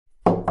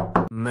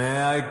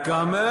May I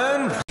come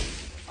in?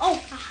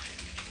 Oh!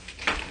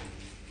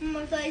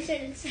 I thought I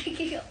said it's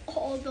taking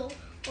all the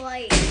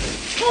light.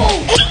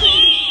 Oh!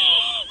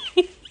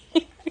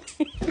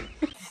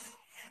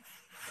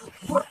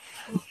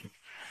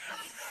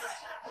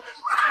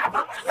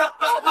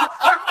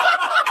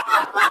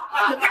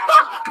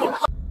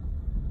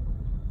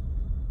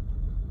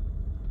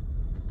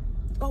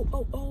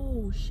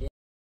 Oh, shit.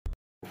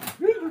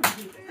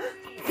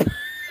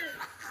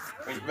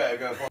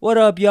 What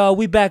up, y'all?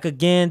 We back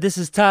again. This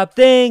is Top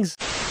Things.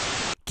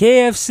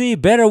 KFC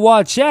better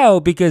watch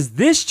out because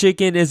this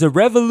chicken is a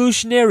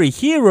revolutionary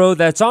hero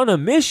that's on a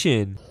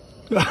mission.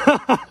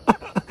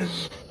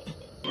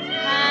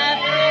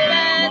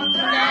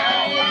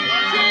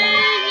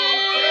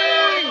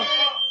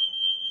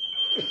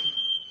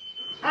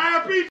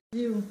 Happy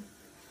you.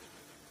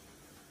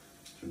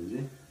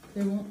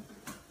 They won't.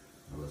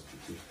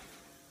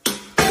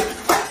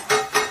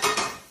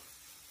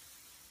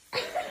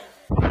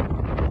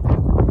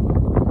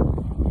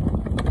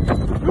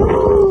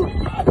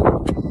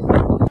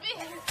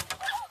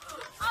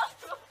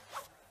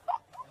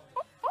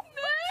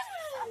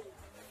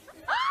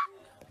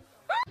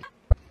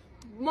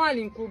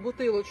 Маленькую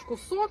бутылочку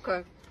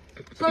сока,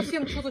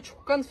 совсем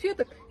чуточку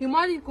конфеток и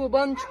маленькую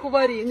баночку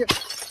варенья.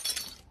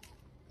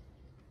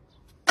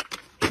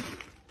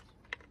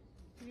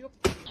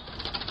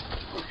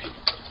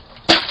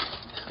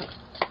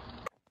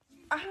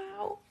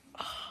 Ow.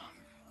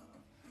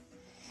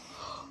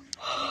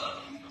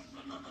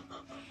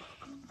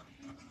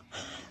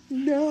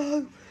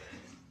 No.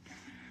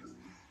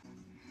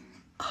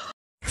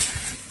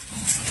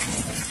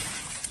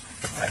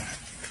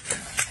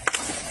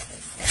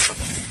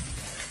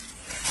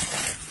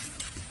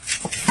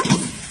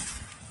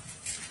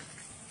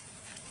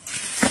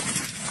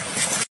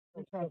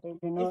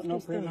 No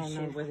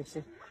puede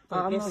ser.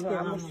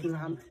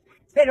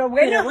 Pero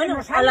bueno,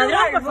 al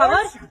ladrón, por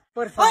favor.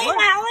 Por favor.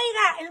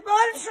 Oiga, el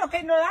bolso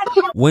que no da.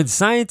 When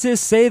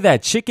scientists say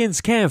that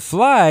chickens can't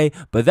fly,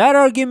 but that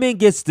argument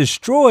gets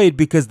destroyed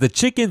because the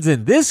chickens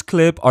in this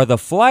clip are the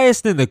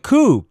flyest in the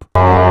coop.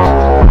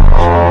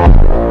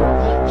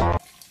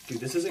 Dude,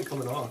 this isn't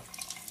coming off.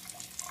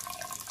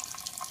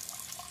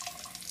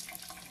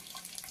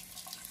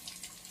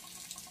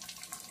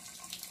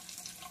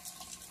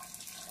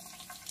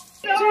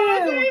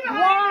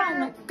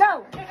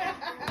 Go!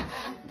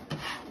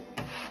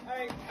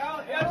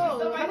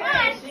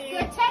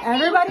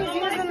 Everybody's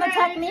using the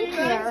technique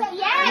here.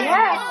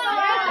 Yes.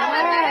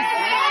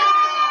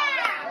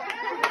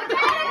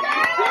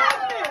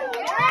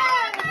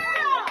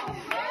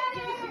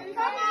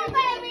 Come on,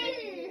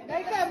 baby!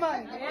 Take that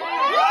money.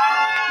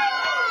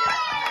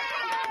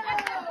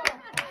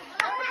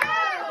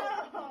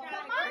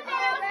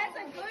 That's a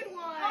good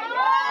one.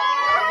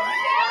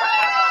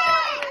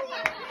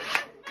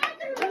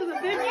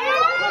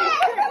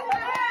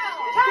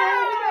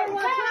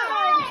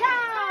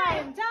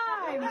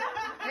 Time.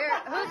 Here,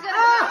 who's it?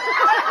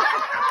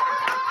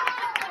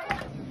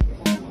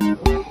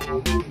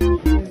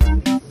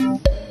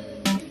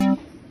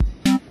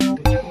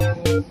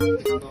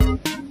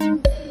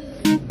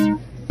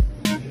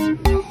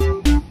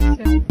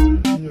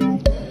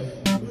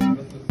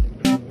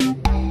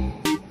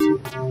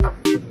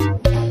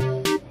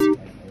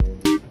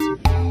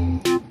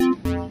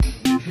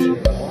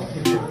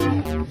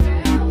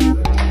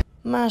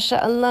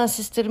 MashaAllah,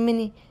 Sister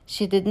Minnie.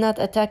 She did not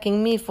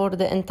attacking me for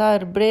the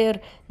entire prayer.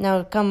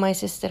 Now come, my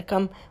sister,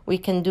 come. We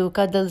can do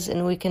cuddles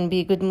and we can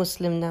be good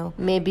Muslim now.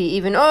 Maybe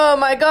even, oh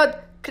my God,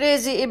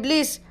 crazy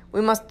Iblis.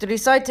 We must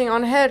reciting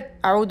on her.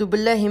 A'udhu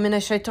billahi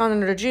minash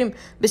shaitanir rajim.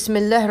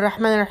 Bismillahir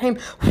rahmanir rahim.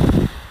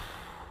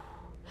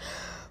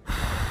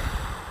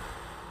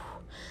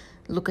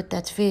 Look at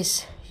that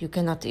face. You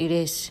cannot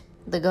erase.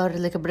 The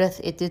garlic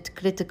breath, it did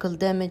critical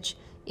damage.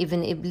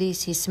 Even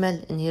Iblis, he smell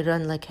and he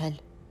run like hell.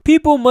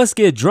 People must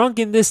get drunk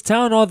in this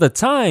town all the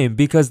time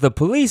because the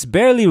police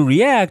barely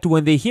react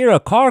when they hear a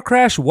car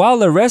crash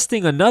while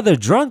arresting another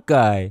drunk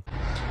guy.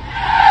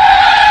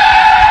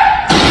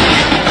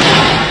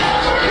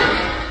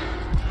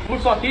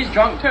 Looks like he's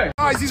drunk too.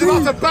 Guys, he's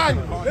about to bang.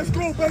 Let's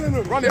go,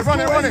 Bellingham. Run it.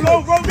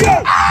 Go,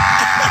 Romeo!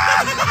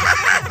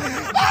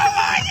 Oh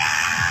my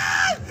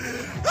God!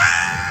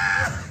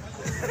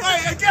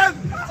 Wait, again!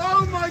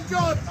 Oh my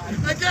God!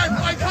 Again,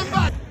 I come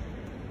back!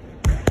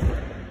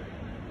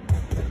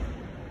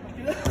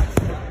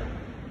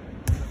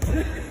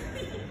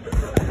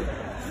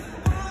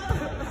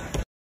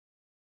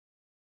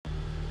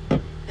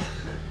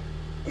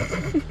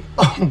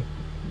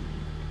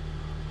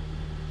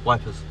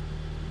 Wipers.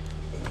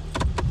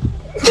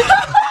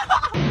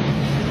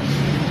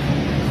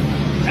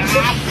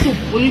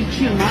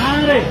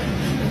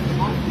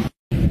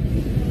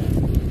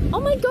 Oh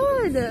my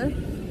God!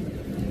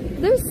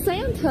 There's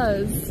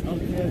Santas.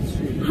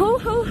 Ho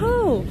ho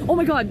ho! Oh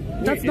my God,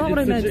 that's not what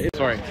I meant.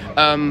 Sorry.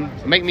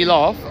 Make me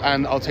laugh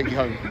and I'll take you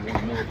home.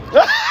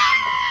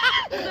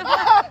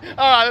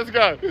 Alright, let's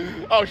go.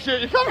 Oh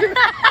shit, you're coming.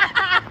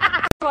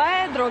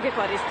 Koje droge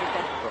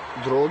koristite?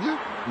 Droge?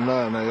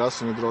 Ne, ja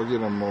se ne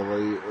drogiram,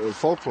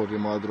 folklor je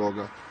moja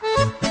droga.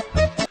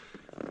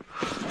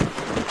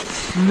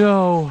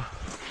 No.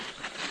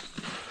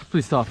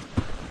 Please stop.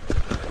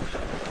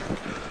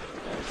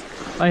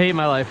 I hate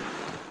my life.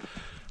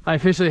 I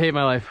officially hate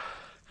my life.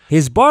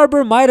 His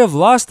barber might have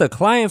lost a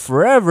client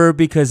forever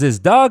because his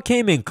dog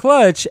came in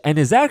clutch and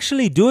is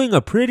actually doing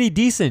a pretty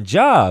decent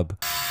job.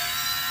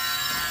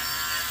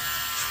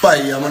 Pas,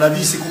 à mon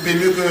avis, c'est coupé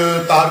mieux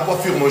que par la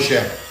coiffure, mon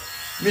cher.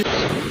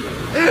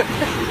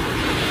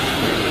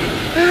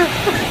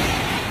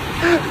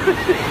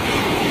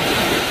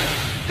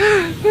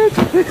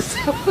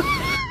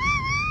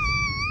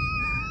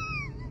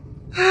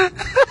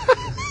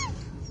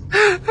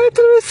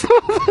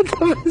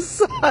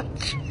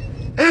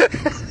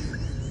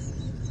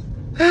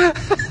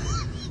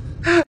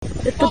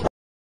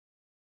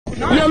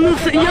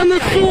 Я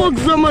носок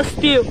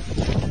замостив.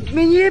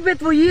 Мені би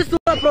твої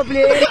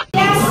проблеми.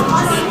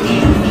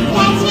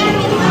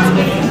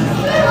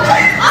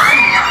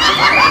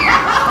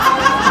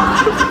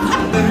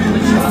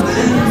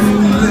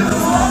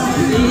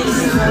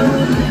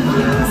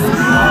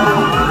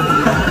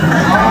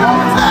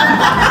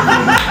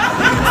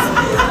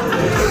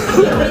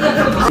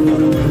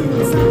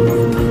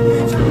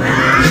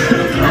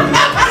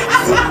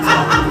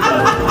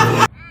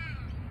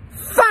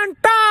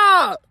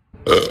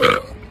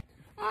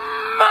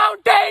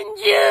 Mountain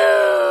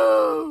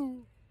Dew!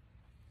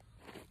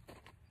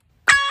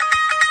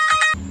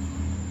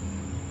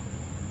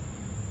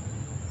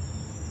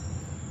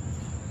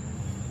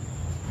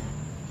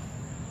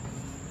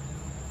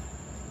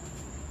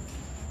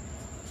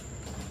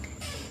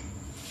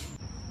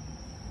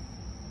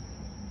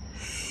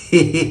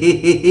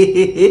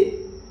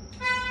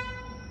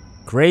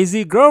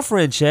 Crazy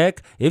girlfriend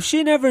check. If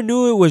she never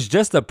knew it was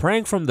just a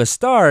prank from the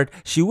start,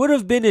 she would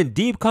have been in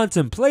deep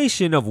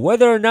contemplation of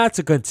whether or not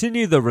to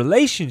continue the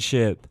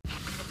relationship.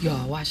 Yo,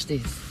 watch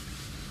this.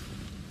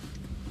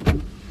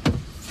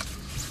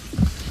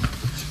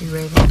 You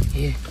ready?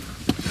 Yeah.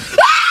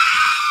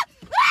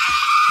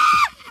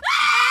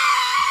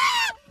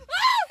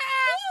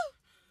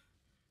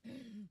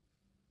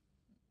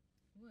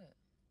 What?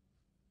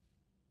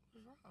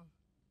 What's wrong?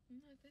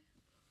 Nothing.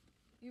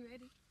 You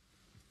ready?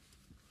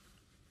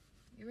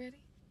 You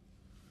ready?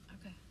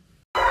 Okay.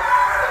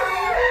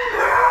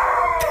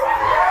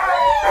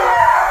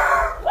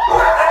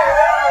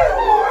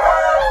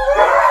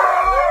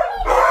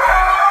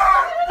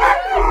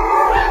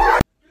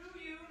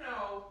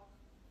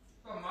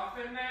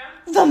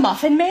 The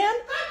Muffin Man?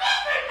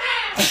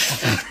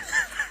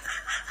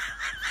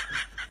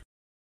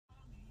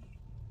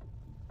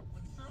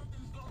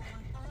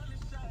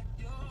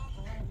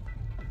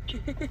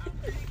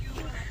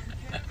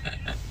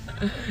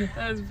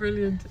 That's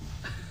brilliant.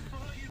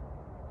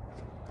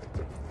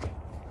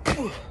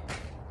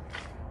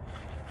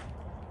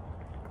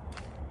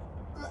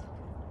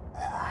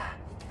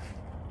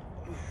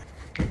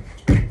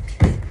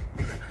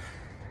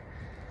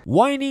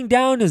 Winding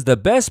down is the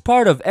best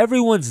part of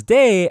everyone's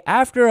day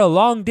after a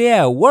long day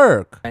at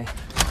work.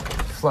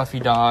 Fluffy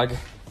dog.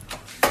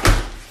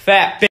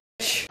 Fat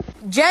bitch.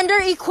 Gender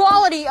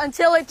equality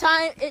until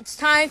it's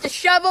time to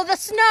shovel the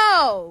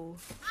snow.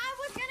 I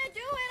was gonna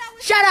do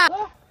it. Shut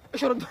up.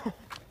 Shut up.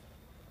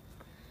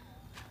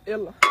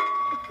 Yalla.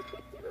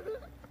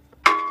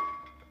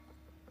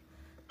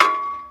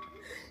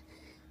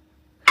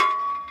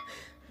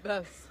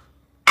 Best.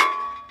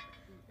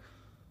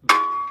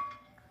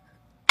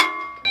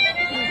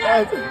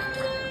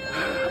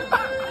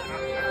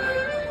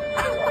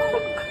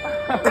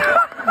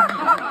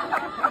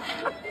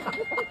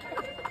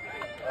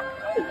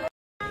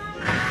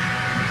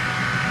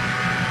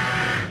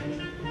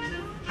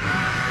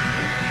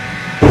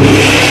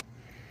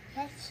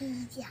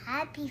 She's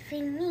happy for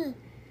me.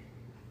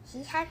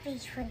 She's happy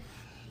for.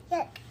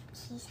 Look,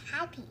 she's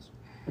happy.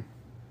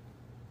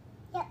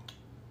 Look.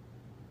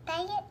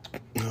 Bang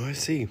it. Oh, I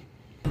see.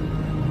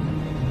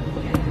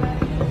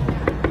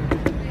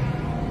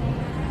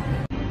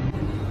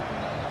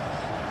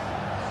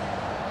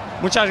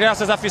 Muchas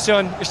gracias,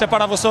 afición. Este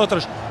para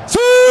vosotros.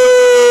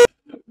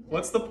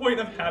 What's the point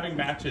of having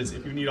matches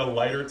if you need a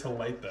lighter to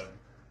light them?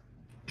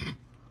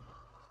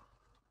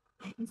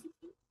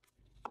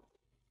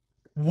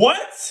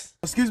 What?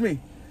 Excuse me.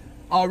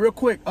 Real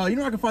quick. You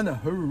know I can find the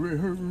hurry.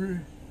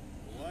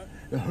 What?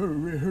 The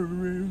hurry.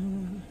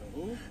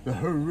 The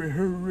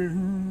hurry.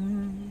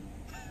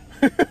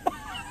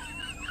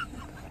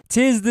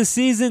 'Tis the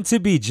season to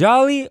be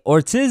jolly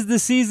or 'tis the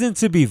season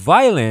to be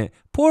violent.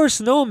 Poor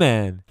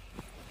snowman.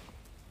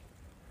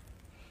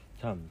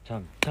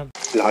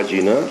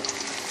 العجينة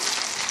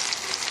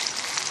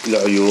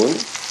العيون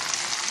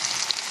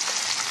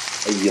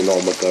أي نوع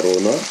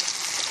مكرونة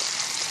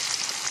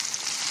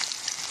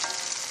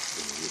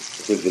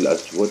الفلفل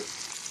الأسود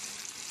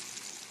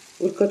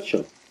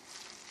والكاتشب.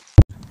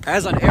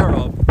 As an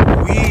Arab,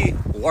 we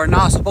are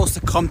not supposed to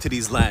come to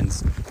these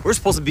lands. We're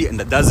supposed to be in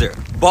the desert.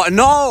 But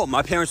no,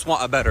 my parents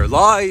want a better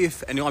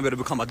life, and they want me to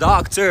become a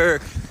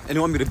doctor, and they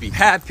want me to be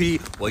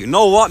happy. Well, you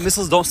know what?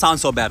 Missiles don't sound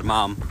so bad,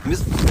 Mom.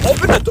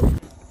 Open the door.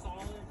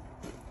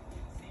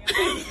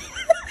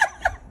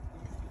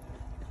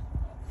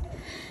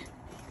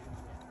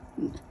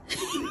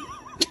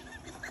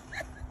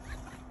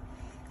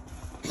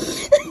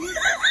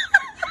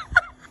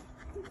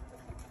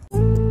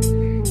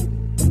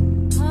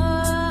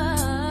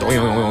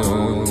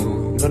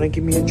 gonna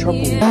give me a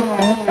chuckle.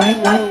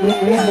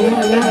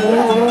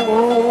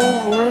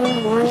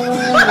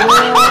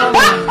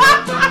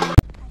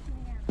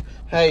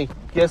 Hey,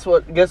 guess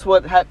what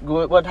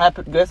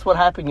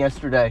happened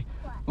yesterday?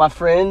 My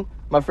friend,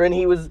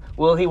 he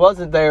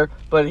wasn't there,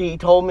 but he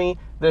told me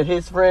that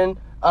his friend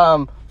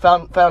found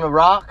a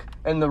rock,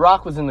 and the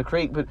rock was in the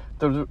creek, but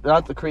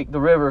not the creek, the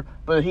river.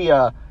 But he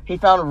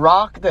found a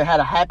rock that had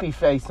a happy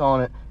face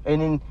on it,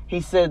 and then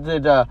he said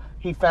that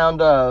he found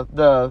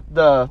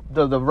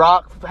the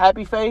rock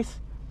happy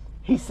face.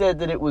 He said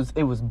that it was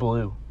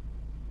blue.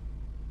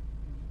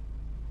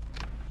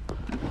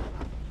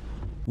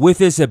 With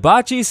his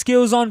hibachi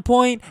skills on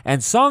point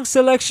and song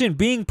selection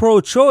being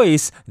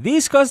pro-choice,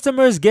 these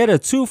customers get a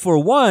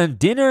 2-for-1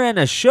 dinner and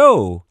a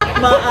show.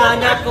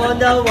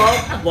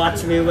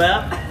 Watch me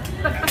well.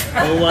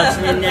 Watch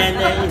me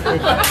nene.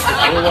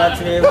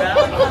 Watch me well.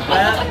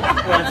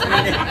 Watch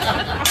me nene.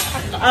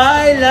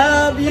 I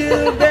love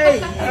you,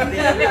 baby.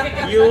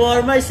 You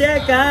are my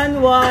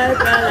second wife.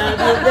 I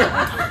love you,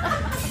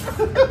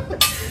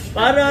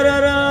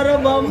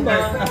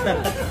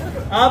 baby.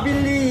 I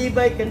believe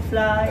I can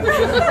fly.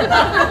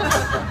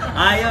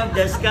 Eye of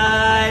the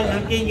sky,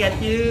 looking at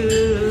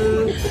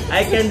you.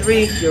 I can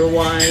drink your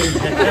wine.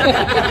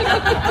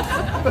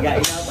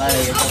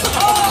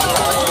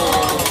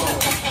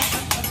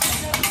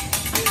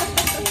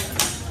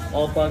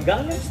 Opa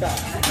Gangnam Style.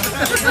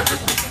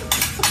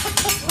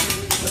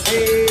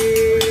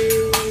 Hey,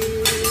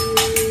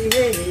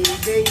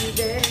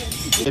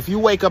 baby. If you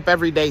wake up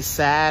every day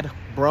sad,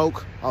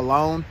 broke,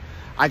 alone,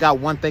 I got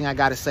one thing I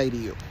gotta say to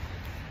you.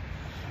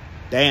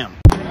 Damn.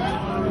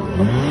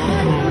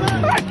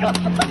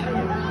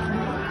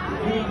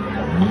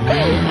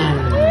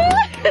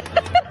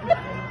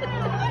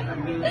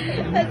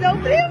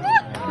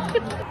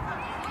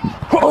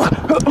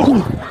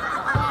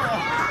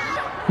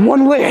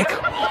 One leg.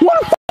 One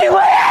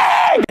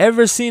leg.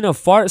 Ever seen a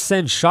fart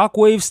send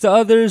shockwaves to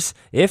others?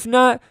 If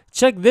not,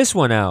 check this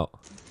one out.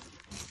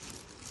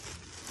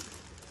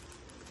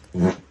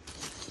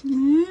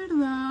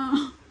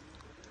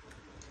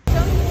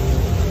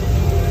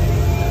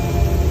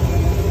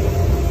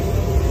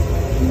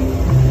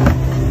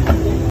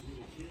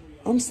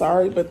 I'm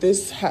sorry, but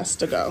this has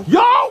to go.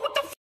 Yo, what the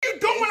f you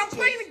doing? I'm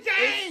playing the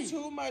game. It's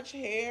too much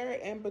hair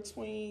in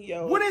between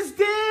your What is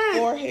this?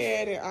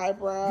 forehead and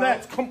eyebrows.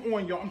 Lex, come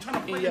on, yo. I'm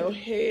trying to play. In your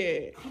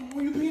head. Come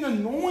on, you being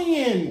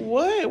annoying.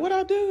 What? What'd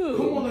I do?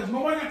 Come on, Lex.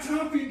 Nobody got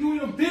time for you doing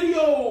your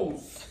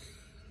videos.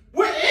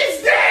 What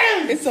is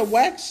this? It's a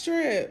wax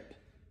strip.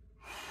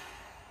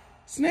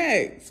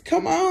 Snacks,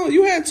 come on.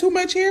 You had too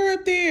much hair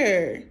up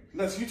there.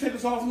 Lex, you take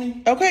this off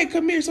me? Okay,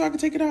 come here so I can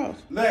take it off.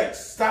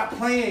 Lex, stop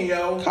playing,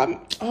 yo.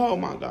 Oh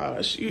my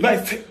gosh.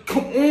 Lex,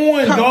 come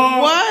on,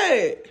 dog.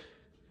 What?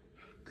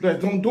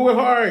 Lex, don't do it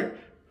hard.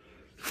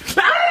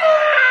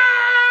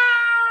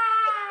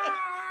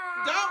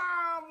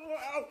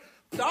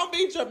 Don't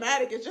be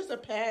dramatic. It's just a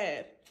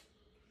pad.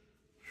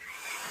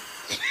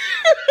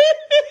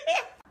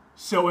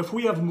 So if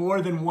we have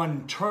more than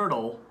one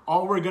turtle,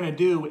 all we're gonna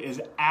do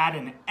is add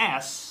an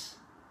S,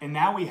 and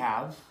now we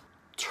have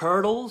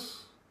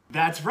turtles.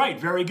 That's right,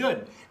 very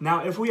good.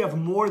 Now if we have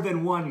more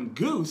than one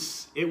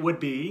goose, it'd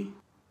be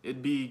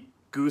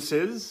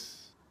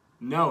gooses.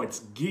 No, it's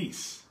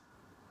geese.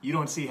 You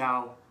don't see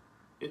how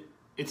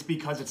it's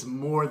because it's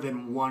more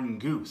than one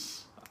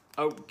goose.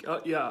 Oh,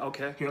 yeah,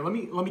 okay. Here, let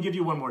me give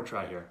you one more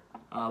try here.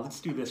 Let's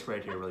do this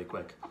right here really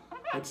quick.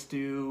 Let's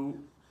do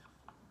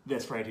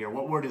this right here.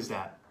 What word is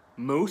that?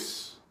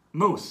 Moose?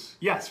 Moose.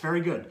 Yes, very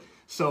good.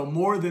 So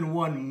more than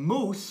one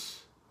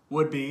moose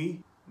would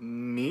be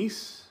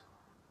meese?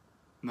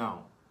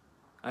 No.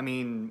 I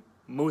mean,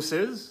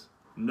 mooses?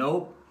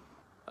 Nope.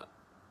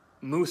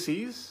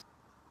 Moosies?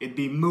 It'd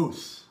be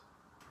moose.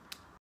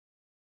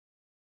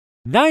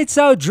 Nights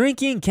out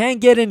drinking can't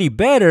get any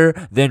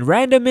better than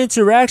random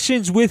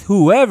interactions with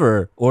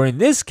whoever, or in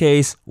this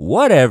case,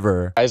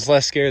 whatever. I was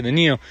less scared than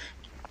you.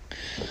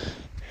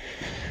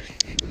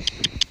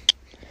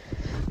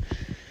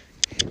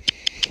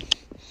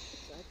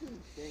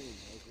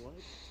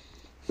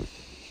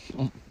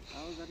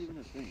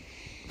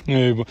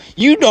 Hey, boy.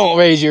 You don't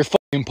raise your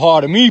fucking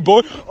paw to me,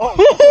 boy.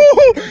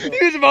 Oh. You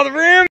was about to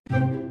ram.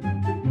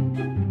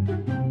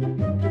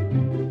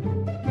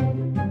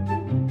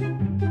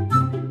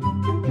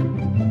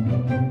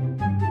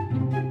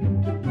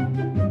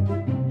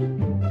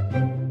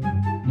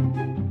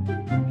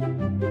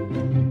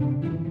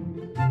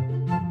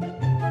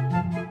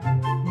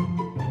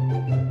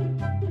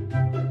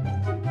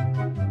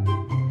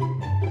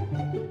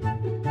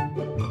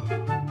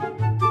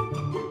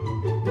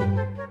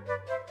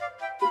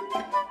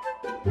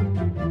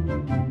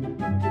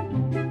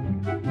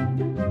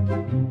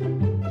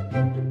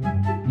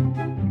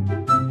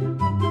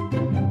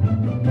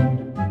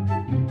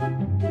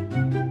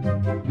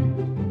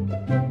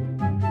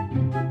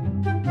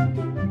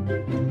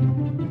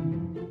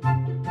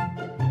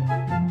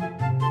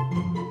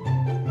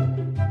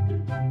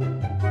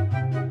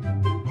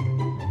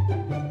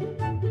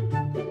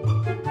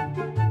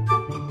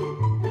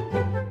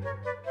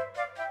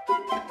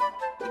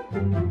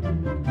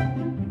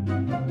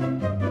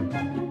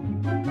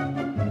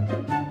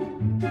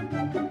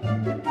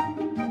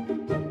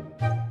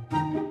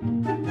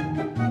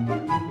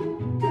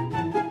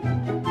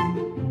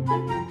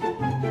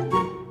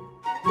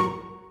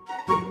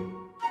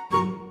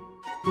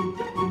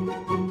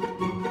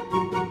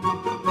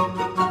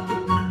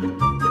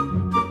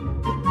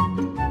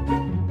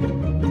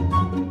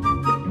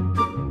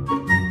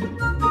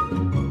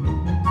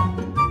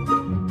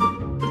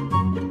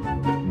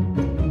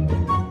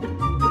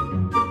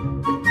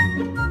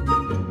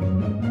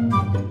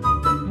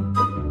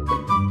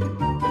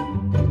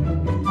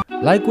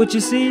 Like what you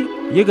see?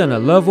 You're gonna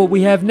love what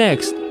we have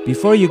next.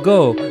 Before you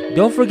go,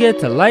 don't forget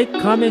to like,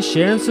 comment,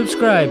 share, and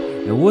subscribe,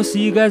 and we'll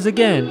see you guys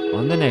again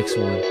on the next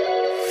one.